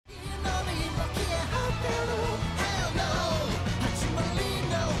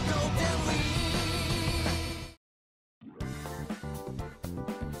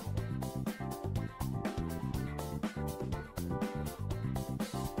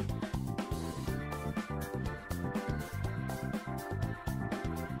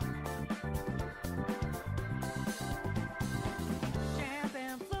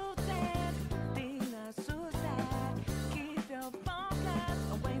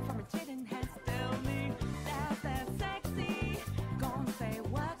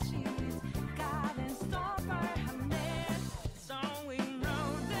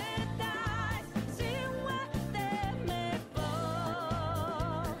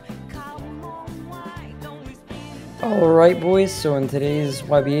Alright boys, so in today's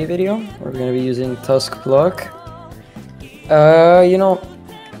YBA video, we're gonna be using Tusk Pluck.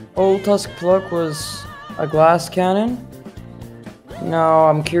 Old Tusk Pluck was a glass cannon. Now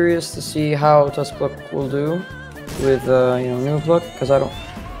I'm curious to see how Tusk Pluck will do with, new Pluck, because I don't...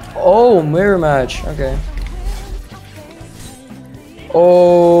 Oh, mirror match, okay.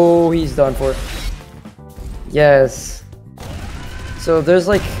 Oh, he's done for. Yes. So there's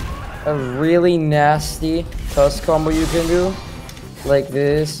like a really nasty Tusk combo you can do, like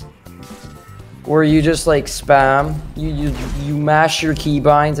this, where you just like spam, you mash your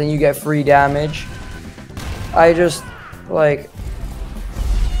keybinds and you get free damage. I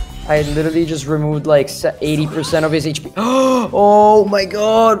literally just removed like 80% of his HP. Oh my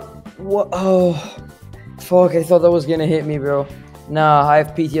god! What? Oh, fuck! I thought that was gonna hit me, bro. Nah, I have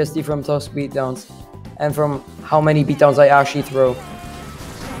PTSD from Tusk beatdowns and from how many beatdowns I actually throw.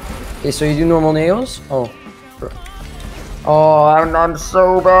 Okay, so you do normal nails? Oh. Oh, I'm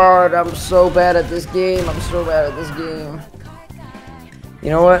so bad. I'm so bad at this game. I'm so bad at this game.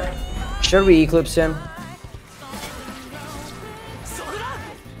 You know what? Should we eclipse him?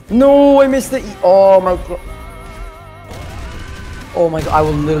 No, I missed the oh my god. Oh my god, I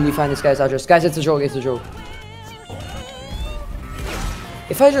will literally find this guy's address. Guys, it's a joke, it's a joke.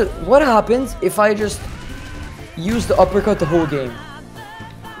 What happens if I just use the uppercut the whole game?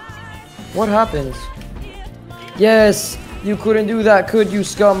 What happens? Yes! You couldn't do that, could you,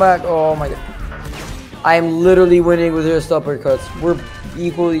 scumbag? Oh my god. I am literally winning with just uppercuts. We're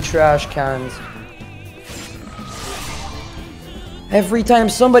equally trash cans. Every time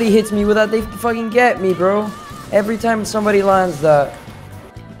somebody hits me with that, they fucking get me, bro. Every time somebody lands that.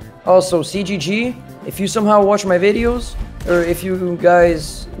 Also, CGG, if you somehow watch my videos, or if you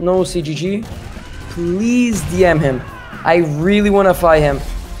guys know CGG, please DM him. I really want to fight him.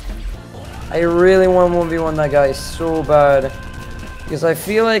 I really want 1v1 that guy so bad. Because I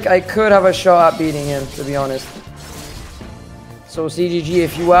feel like I could have a shot at beating him, to be honest. So CGG,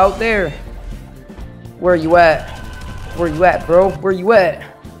 if you out there, where you at? Where you at, bro? Where you at?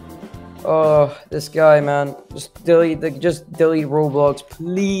 Oh, this guy, man. Just delete Roblox,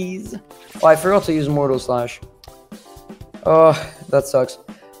 please. Oh, I forgot to use Mortal Slash. Oh, that sucks.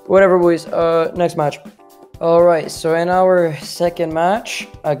 Whatever, boys. Next match. Alright, so in our second match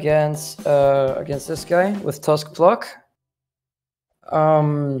against this guy with Tusk Pluck,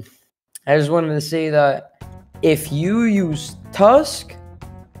 I just wanted to say that if you use Tusk,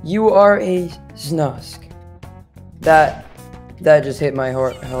 you are a snusk. That just hit my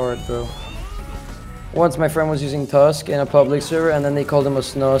heart hard, bro. Once my friend was using Tusk in a public server, and then they called him a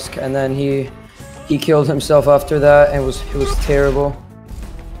snusk, and then he killed himself after that, and it was terrible.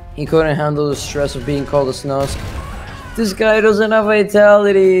 He couldn't handle the stress of being called a snusk. This guy doesn't have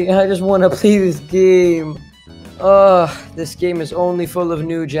vitality. I just want to play this game. This game is only full of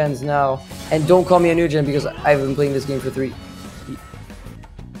new gens now. And don't call me a new gen because I've been playing this game for 3.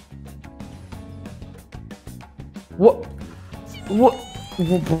 What? What?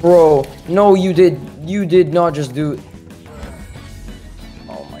 Bro. No, you did not just do...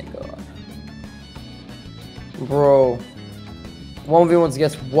 Oh my god. Bro. 1v1s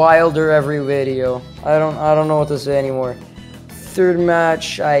gets wilder every video. I don't know what to say anymore. Third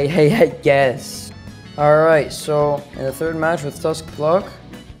match, I guess. Alright, so in the third match with Tusk Pluck,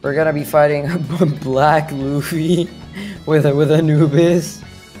 we're gonna be fighting Black Luffy with Anubis.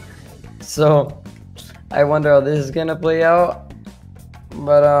 So I wonder how this is gonna play out.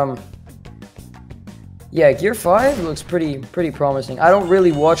 But yeah, Gear 5 looks pretty promising. I don't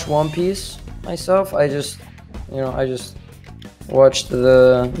really watch One Piece myself. I just watched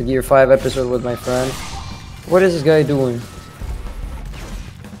the Gear 5 episode with my friend. What is this guy doing?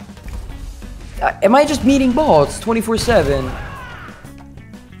 Am I just meeting bots 24/7?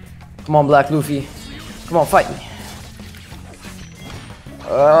 Come on, Black Luffy. Come on, fight me.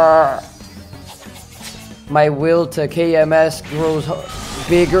 My will to KMS grows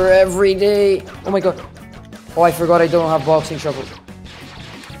bigger every day. Oh my god. Oh, I forgot I don't have boxing shuffle.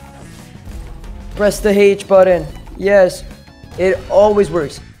 Press the H button. Yes. It always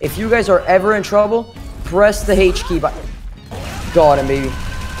works. If you guys are ever in trouble, press the H key button. Got him, baby.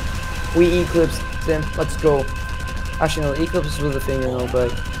 We eclipsed him. Let's go. Actually, no, eclipse with a finger, no,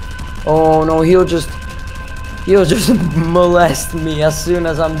 but... Oh, no, he'll just molest me as soon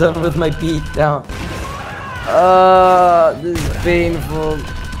as I'm done with my beatdown. This is painful.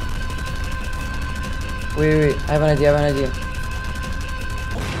 Wait. I have an idea.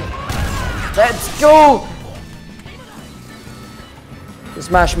 Let's go! Just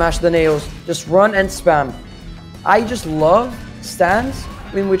mash the nails. Just run and spam. I just love stands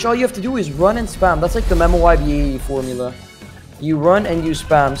in which all you have to do is run and spam. That's like the Memo YBA formula. You run and you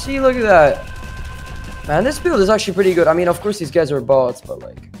spam. See, look at that. Man, this build is actually pretty good. I mean, of course, these guys are bots, but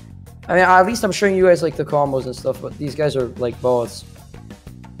like... I mean, at least I'm showing you guys like the combos and stuff, but these guys are like bots.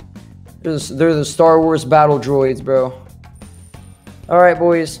 They're the Star Wars battle droids, bro. Alright,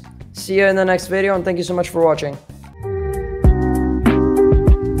 boys. See ya in the next video, and thank you so much for watching.